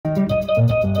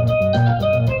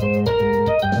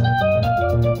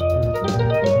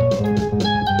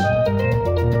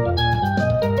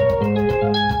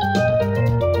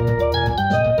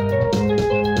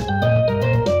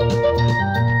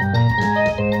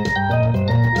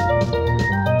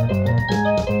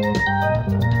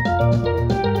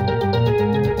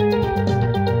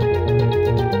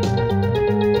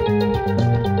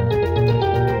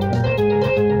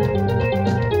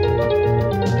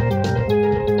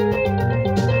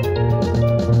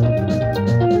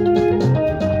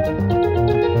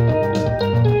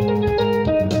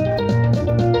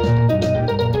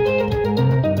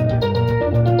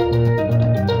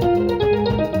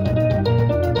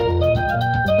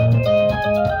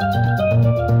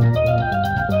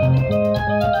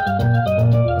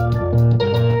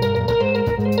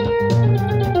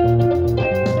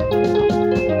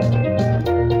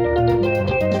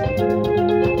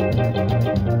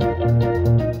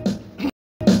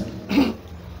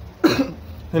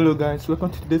Hello guys, welcome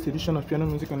to today's edition of Piano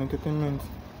Music and Entertainment.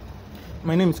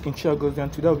 My name is Kinchi Agosti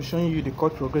and today I'll be showing you the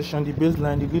chord progression, the bass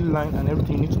line, the lead line and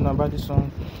everything you need to know about the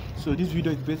song. So this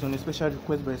video is based on a special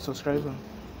request by a subscriber.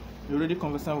 We're already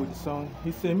conversing with the song.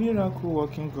 He's a miracle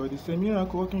working God, he's a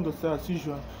miracle working God, so as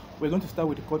usual, we're going to start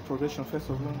with the chord progression first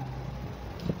of all.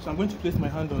 So I'm going to place my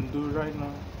hand on Do right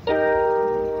now.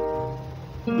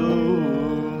 Do.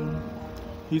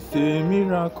 He's a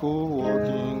miracle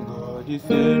working God. He's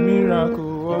a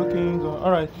miracle working God.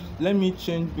 Alright, let me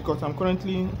change because I'm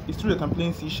currently, it's true that I'm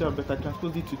playing C sharp, but I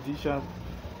transpose it to D sharp.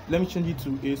 Let me change it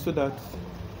to A so that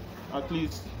at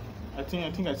least I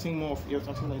think I sing more of A or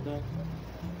something like that.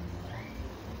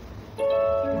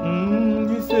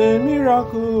 He's a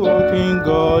miracle working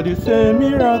God. He's a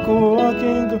miracle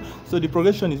working God. So the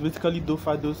progression is basically Do,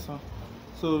 Fa, Do, Sa.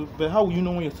 So, but how will you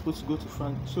know when you're supposed to go to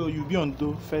Fa? So you'll be on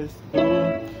Do first. Do.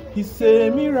 He's a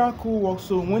miracle walk.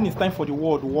 So when it's time for the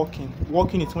word walking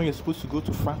is when you're supposed to go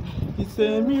to Fa. It's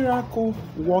a miracle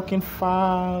walking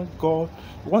Fa God.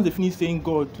 Once they finish saying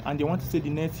God and they want to say the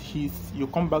next His, you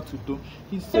come back to Do.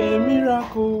 He's a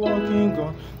miracle walking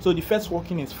God. So the first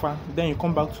walking is Fa, then you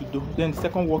come back to Do. Then the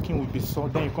second walking will be So,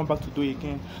 then you come back to Do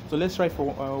again. So let's try for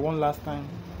one last time.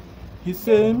 He's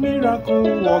a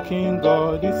miracle walking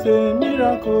God. He's a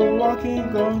miracle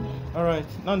walking God. Alright,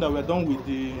 now that we're done with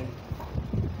the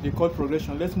chord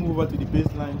progression, let's move over to the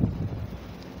bass line.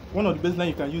 One of the bass line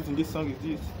you can use in this song is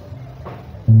this.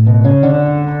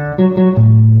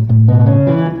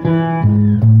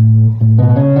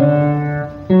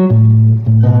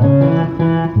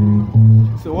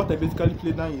 So what I basically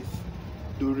play now is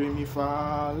Do, Re, Mi,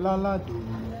 Fa, La, La, Do,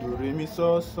 Do, Re, Mi,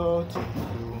 So, So, Ti,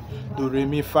 Do, Do, Re,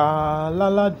 Mi, Fa, La,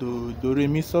 La, Do, Do, Re,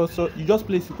 Mi, So, So. You just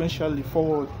play sequentially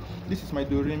forward. This is my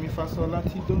Do, Re, Mi, Fa, So, La,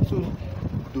 Ti, Do. So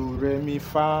Do, Re, Mi,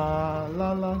 Fa,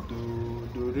 La, La, Do,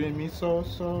 Do, Re, Mi, So,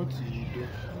 So, Ti, Do.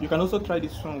 You can also try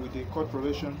this one with the chord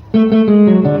progression.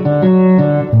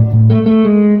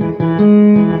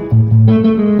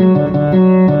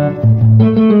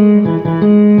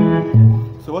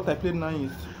 So what I played now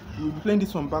is, we'll be playing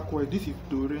this one backward. This is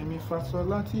Do, Re, Mi, Fa, Sol,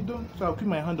 La, Ti, Do. So I'll keep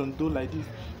my hand on Do like this,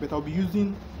 but I'll be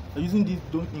using this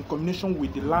Do in combination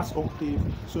with the last octave.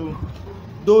 So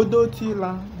Do, Do, Ti,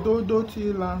 La, Do, Do,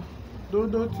 Ti, La, Do,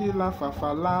 Do, Ti, La, Fa,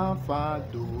 Fa, La, Fa,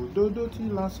 Do, Do, Do, Ti,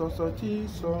 La, So, So, Ti,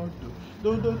 So, Do,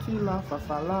 Do, Do, Ti, La, Fa,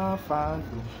 Fa, La, Fa,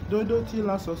 Do, Do, Do, Ti,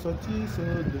 La, So, So, Ti, So,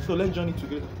 Do. So let's join it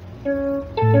together.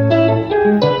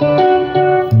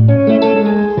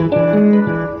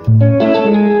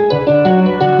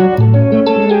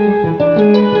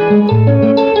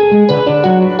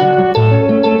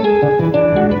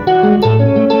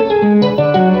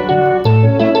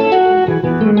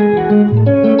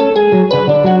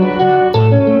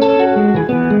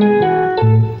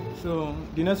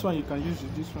 The next one you can use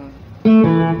is this one.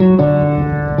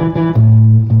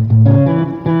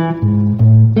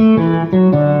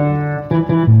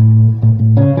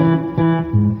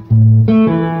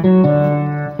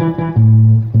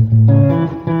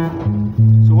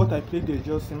 So what I played there is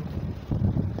just simple.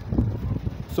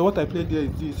 So what I played there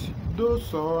is this: Do,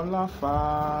 So, La,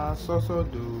 Fa, So, So,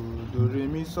 Do, Do, Re,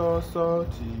 Mi, So, So,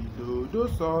 Ti, Do, Do,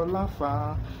 So, La,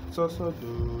 Fa, So, So,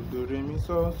 Do, Do, Re, Mi,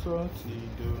 So, So, Ti,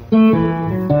 Do.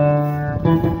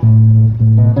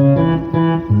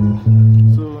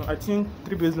 So I think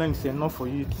 3 bass lines is enough for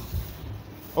you.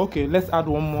 Okay, let's add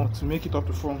one more to make it up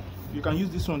to 4. You can use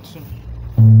this one too.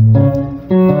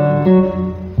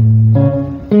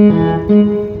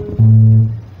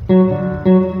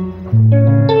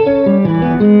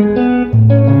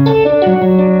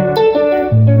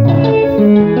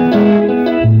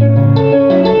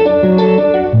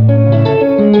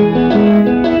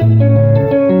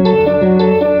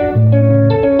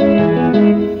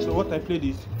 I played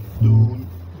this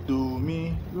Do,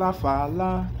 Mi, La, Fa,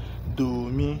 La, Do,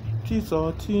 Mi, Ti,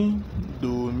 So, Ti,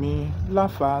 Do, Mi, La,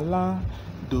 Fa, La,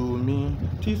 Do, Mi,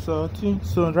 Ti, So, Ti.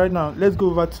 So right now, let's go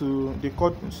over to the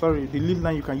the lead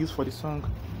line you can use for the song.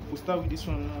 We'll start with this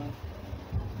one now.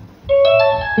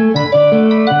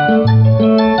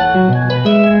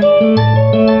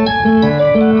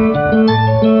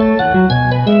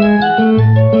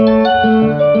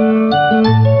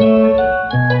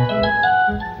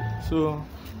 So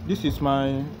this is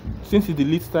since it's the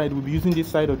lead side, we'll be using this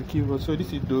side of the keyboard. So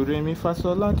this is Do, Re, Mi, Fa,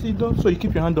 Sol, La, Ti, Do. So you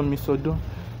keep your hand on Mi, So, Do.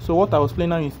 So what I was playing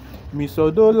now is Mi, So,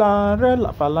 Do, La, Re,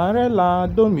 La, Fa, La, Re, La,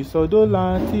 Do, Mi, So, Do,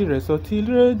 La, Ti, Re, So, Ti,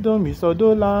 Re, Do, Mi, So,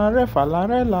 Do, La, Re, Fa, La,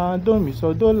 Re, La, Do, Mi,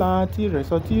 So, Do, La, Ti, Re,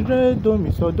 So, Ti, Re, Do,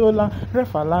 Mi, So, Do, La, Re,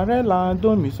 Fa, La, Re, La,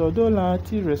 Do, Mi, So, Do, La,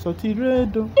 Ti, Re, So, Ti, Re,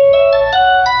 Do.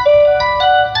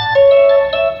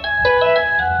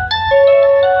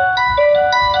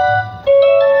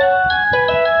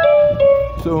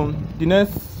 the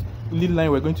next lead line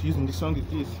we're going to use in the song is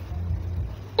this.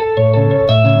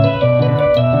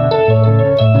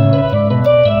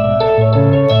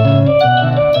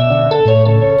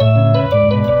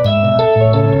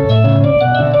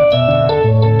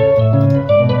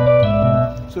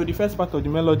 So the first part of the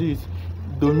melody is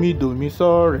do mi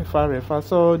so re fa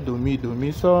so, do mi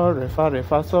so re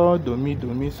fa so, do mi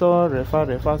so re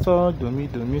fa so, do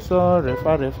mi so re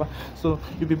fa. So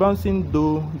you'll be bouncing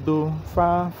do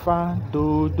fa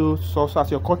do so as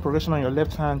your chord progression on your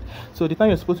left hand. So the time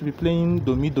you're supposed to be playing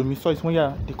do mi so is when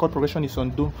the chord progression is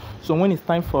on do. So when it's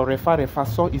time for re fa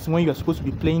so is when you're supposed to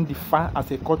be playing the fa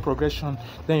as a chord progression.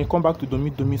 Then you come back to do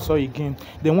mi so again.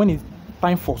 Then when it's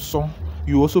time for so,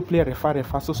 you also play re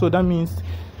fa so. So that means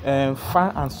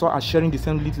fa and so are sharing the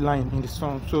same lead line in the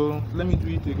song. So let me do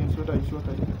it again so that you see what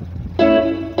I did.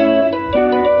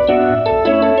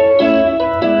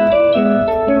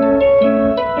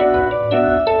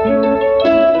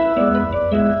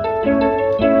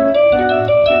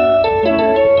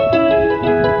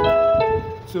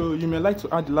 So you may like to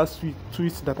add the last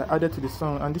tweets that I added to the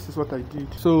song, and this is what I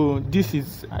did. So this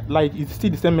is like, it's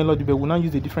still the same melody, but we'll now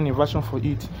use a different inversion for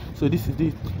it. So this is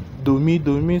it. Do mi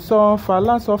so fa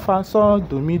la so fa so,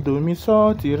 do mi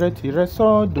so tire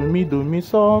so, do mi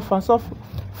so fa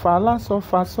la so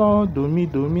fa so, do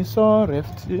mi so re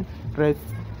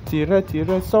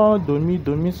tire so, do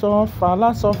mi so fa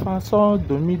la so fa so,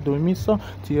 do mi so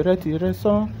tire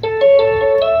so.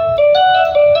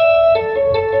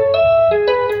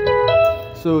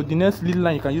 So the next lead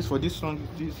line you can use for this song is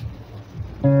this.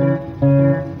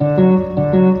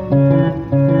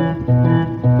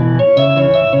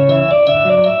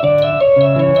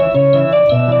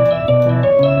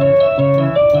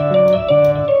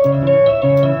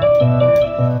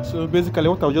 So basically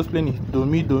what I was just playing is do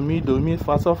mi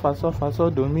fa so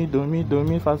do mi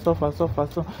fa so.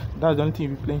 That's the only thing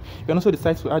you'll be playing. You can also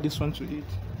decide to add this one to it.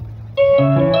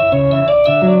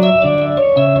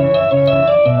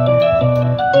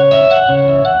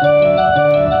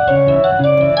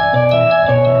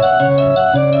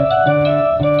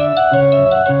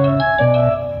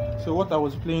 So what I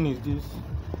was playing is this.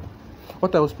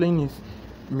 What I was playing is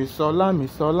mi so la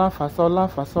fa so la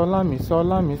mi so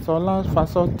la fa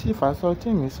so ti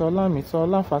mi so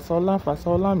la fa so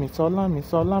la mi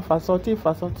so la fa so ti.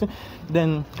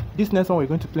 Then this next one we're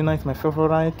going to play now is my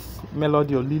favorite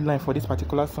melody or lead line for this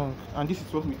particular song, and this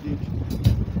is what we did.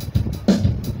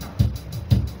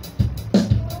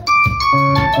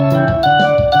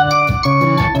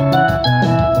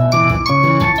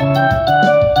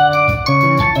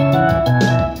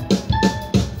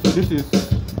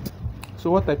 So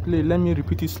what I play, let me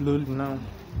repeat it slowly now.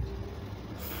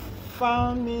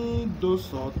 Fa mi do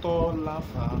so to la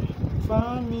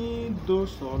fa mi do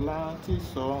so la ti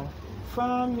so,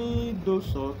 fa mi do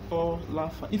so to la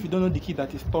fa. If you don't know the key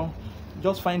that is to,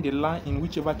 just find the la in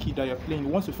whichever key that you're playing.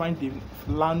 Once you find the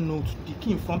la note, the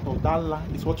key in front of that la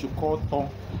is what you call to.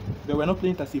 But we're not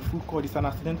playing it as a full chord, it's an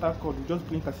accidental chord. We're just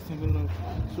playing it as a single note.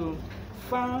 So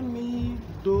fa mi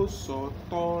do so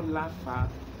to la fa,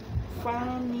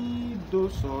 fa mi do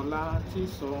so la ti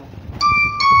so.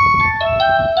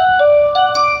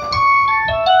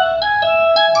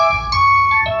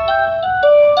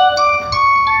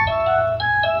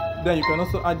 Then you can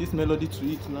also add this melody to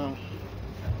it now.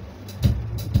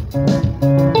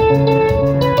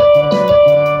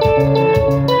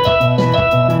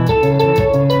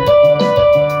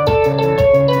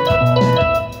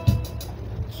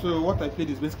 So what I played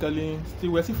is basically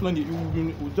we're still following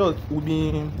we'll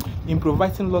be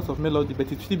improvising lots of melody,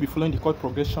 but it will still be following the chord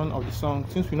progression of the song,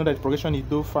 since we know that the progression is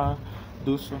do fa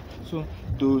do so. So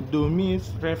do mi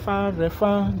re fa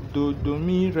do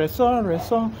mi re so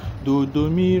do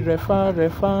mi re fa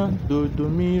do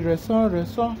mi re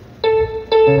so.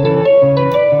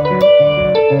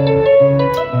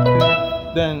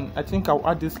 Then I think I'll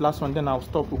add this last one, then I'll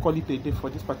stop. We'll call it a day for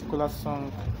this particular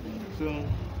song. So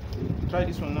try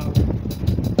this one now.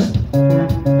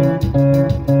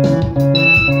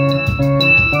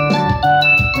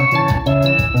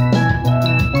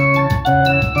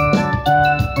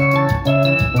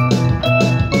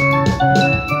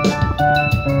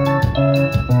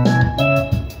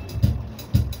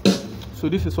 So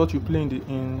this is what you play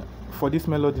for this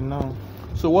melody now.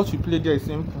 So what you play there is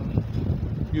simple.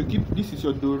 You keep, this is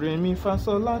your do re mi fa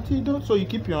sol la ti do. So you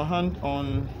keep your hand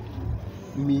on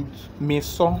mi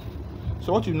so.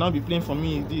 So what you now be playing for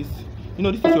me is this. You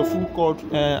know, this is your full chord.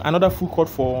 Another full chord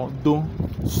for do,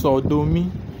 so do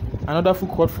mi. Another full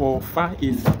chord for fa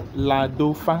is la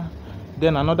do fa.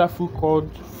 Then another full chord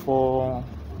for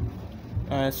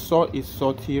So is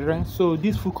so ti re. So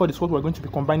this full chord is what we're going to be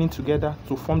combining together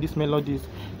to form these melodies.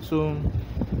 So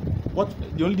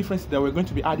the only difference is that we're going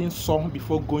to be adding so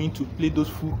before going to play those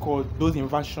full chord, those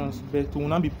inversions, but we will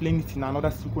not be playing it in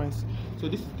another sequence. So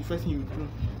this is the first thing you do.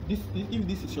 If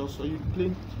this is your so, you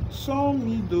play so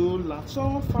mi do la,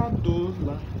 so fa do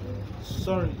la.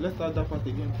 Sorry, let's start that part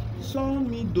again. So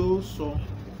mi do so.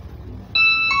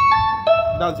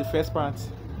 That's the first part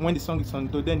when the song is on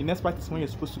do. Then the next part is when you're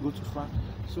supposed to go to fa.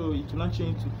 So it will not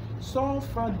change to so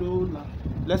fa do la.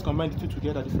 Let's combine the two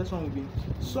together. The first one will be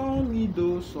so mi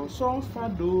do so, so fa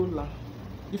do la.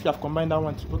 If you have combined that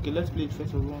one, okay, let's play it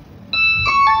first of all.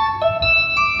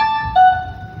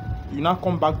 You now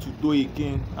come back to do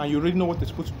again, and you already know what you're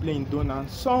supposed to play in do now.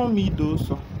 So mi do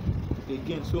so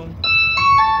again.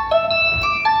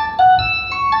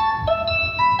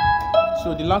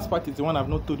 So the last part is the one I've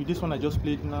not told you. This one I just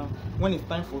played now. When it's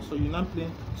time for so, you now play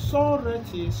so re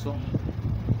ti so,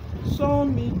 so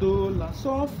mi do la,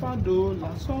 so fa do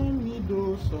la, so mi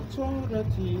do so re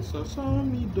ti so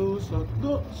mi do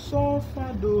so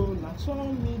fa do la, so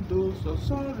mi do so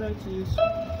re ti so.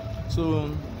 So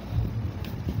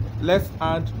let's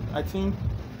add,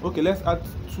 let's add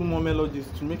 2 more melodies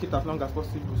to make it as long as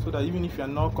possible, so that even if you are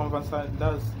not conversant,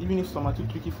 even if some are too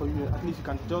tricky for you, at least you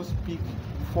can just pick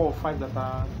 4 or 5 that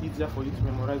are easier for you to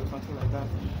memorize or something like that.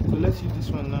 So let's use this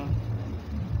one now.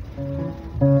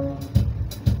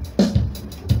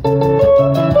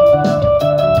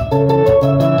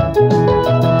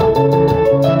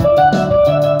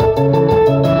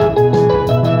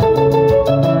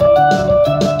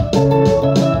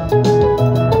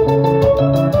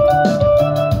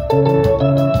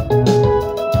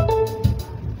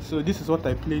 So this is what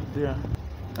I played there.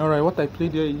 Alright, what I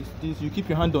played there is this. You keep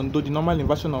your hand on do, the normal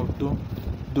inversion of do.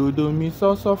 Do mi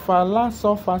so so fa la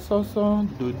so fa so so.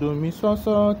 Do mi so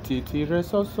so ti ti re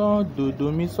so so.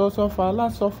 Do mi so so fa la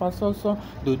so fa so so.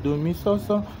 Do mi so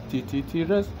so ti ti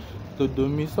re. Do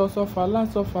mi so so fa la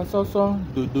so fa so so.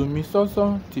 Do mi so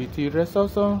so ti ti re so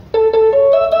so.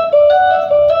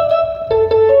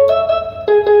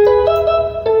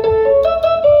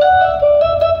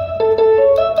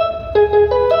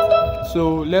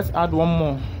 So let's add one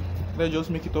more. Let's just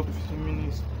make it up to 15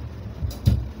 minutes.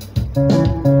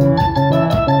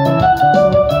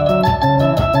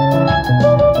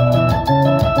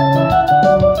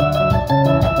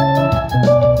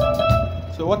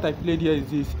 So what I played here is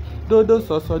this. Do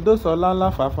so la la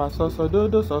fa fa so so.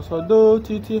 Do so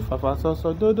ti ti fa fa so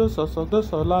so. Do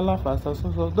so la la fa so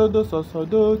so.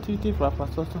 Do ti ti fa fa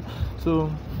so so.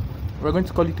 So we're going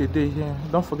to call it a day here.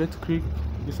 Don't forget to click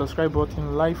the subscribe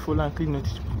button, like, follow, and click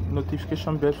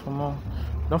notification bell for more.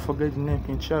 Don't forget the name,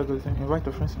 invite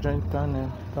your friends to join the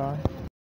channel. Bye.